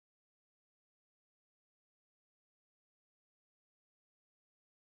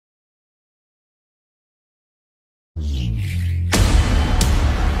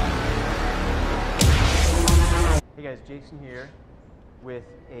guys, Jason here with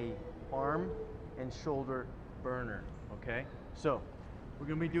a arm and shoulder burner, okay? So we're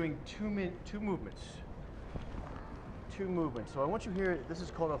gonna be doing two movements. Two movements. So I want you here, this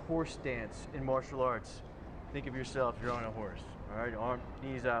is called a horse stance in martial arts. Think of yourself, you're on a horse, all right? Arm,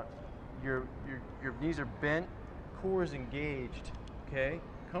 knees out. Your knees are bent, core is engaged, okay?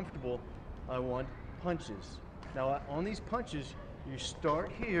 Comfortable. I want punches. Now on these punches, you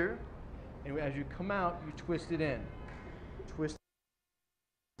start here, and as you come out, you twist it in. Twist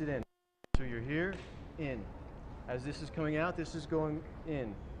it in. So you're here, in. As this is coming out, this is going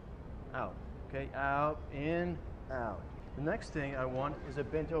in, out. Okay, out, in, out. The next thing I want is a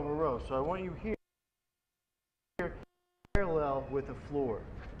bent over row. So I want you here parallel with the floor.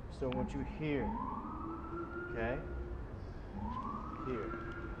 So I want you here. Okay? Here.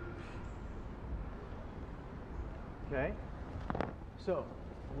 Okay? So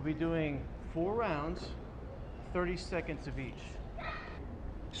we'll be doing 4 rounds, 30 seconds of each.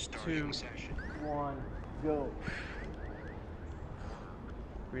 Starting session. 1, go.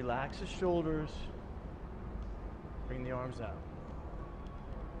 Relax the shoulders. Bring the arms out.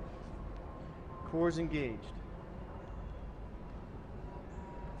 Core's engaged.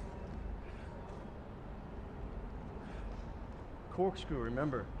 Corkscrew,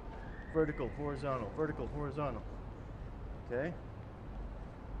 remember. Vertical, horizontal, vertical, horizontal. Okay?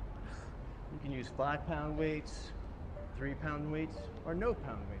 You can use 5-pound weights, 3-pound weights, or no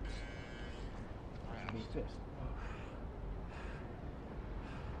pound weights. Fist.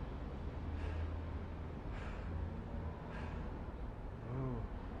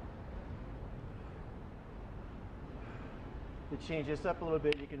 To change this up a little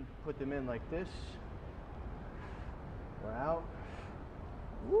bit, you can put them in like this. Or out.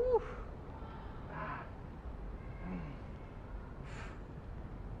 Woo!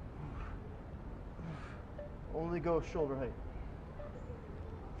 Only go shoulder height.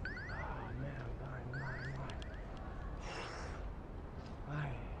 Oh man, I'm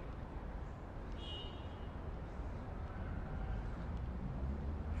dying.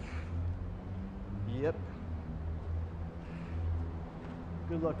 Yep.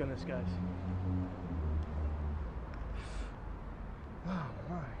 Good luck on this, guys. Oh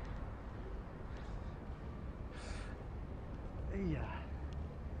my. Yeah.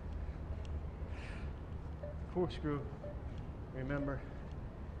 Corkscrew. Remember.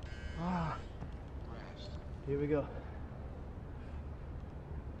 Rest. Here we go.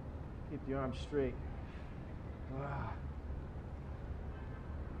 Keep the arms straight. Ah.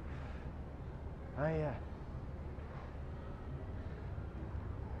 Oh yeah.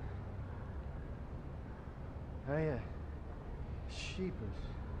 Oh yeah. Sheepers.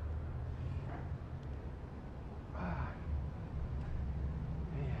 Ah.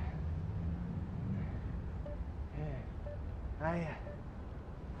 Yeah. Yeah. Ah yeah.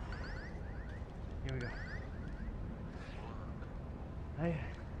 Here we go. Ah yeah.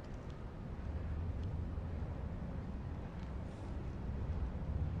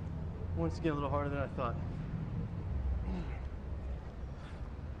 Once again, a little harder than I thought.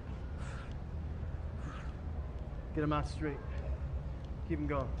 Get them out straight. Keep them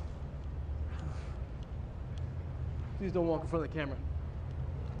going. Please don't walk in front of the camera.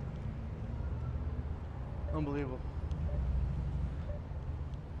 Unbelievable.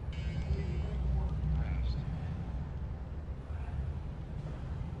 Rest.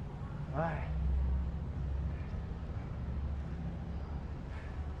 All right.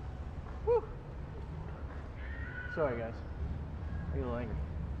 Woo. Sorry, guys. I get a little angry.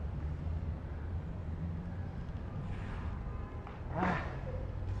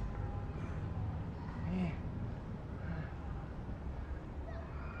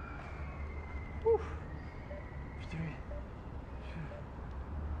 Woo. 3.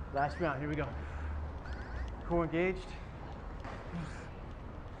 Last round, here we go. Core engaged.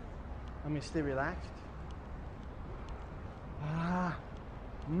 I'm gonna stay relaxed.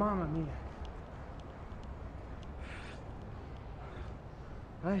 Mamma mia.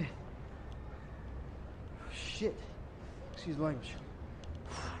 Hey. Shit. Excuse the language.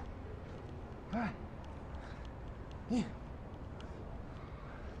 Yeah.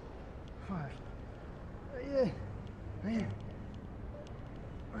 5. Yeah.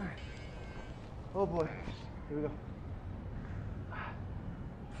 Oh boy. Here we go.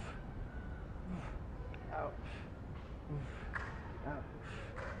 Out. Out.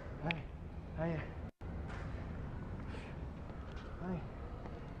 Hey. Hey. Hey.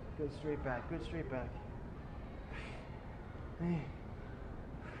 Good straight back. Good straight back. Hey.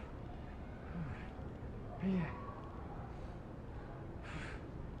 Hey.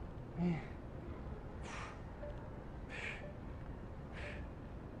 Hey.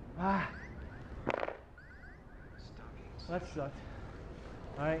 Ah. That sucked.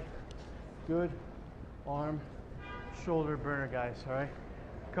 All right. Good arm, shoulder burner, guys. All right.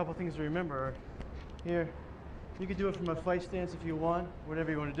 A couple things to remember here. You can do it from a fight stance if you want, whatever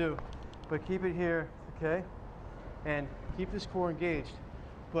you want to do, but keep it here, okay? And keep this core engaged.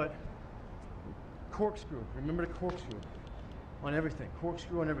 But corkscrew. Remember to corkscrew on everything.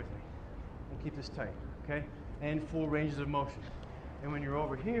 Corkscrew on everything, and keep this tight, okay? And full ranges of motion. And when you're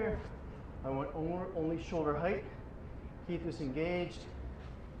over here, I want only shoulder height. Keep this engaged.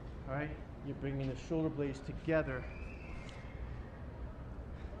 All right. You're bringing the shoulder blades together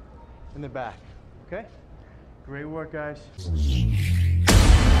in the back. Okay? Great work, guys.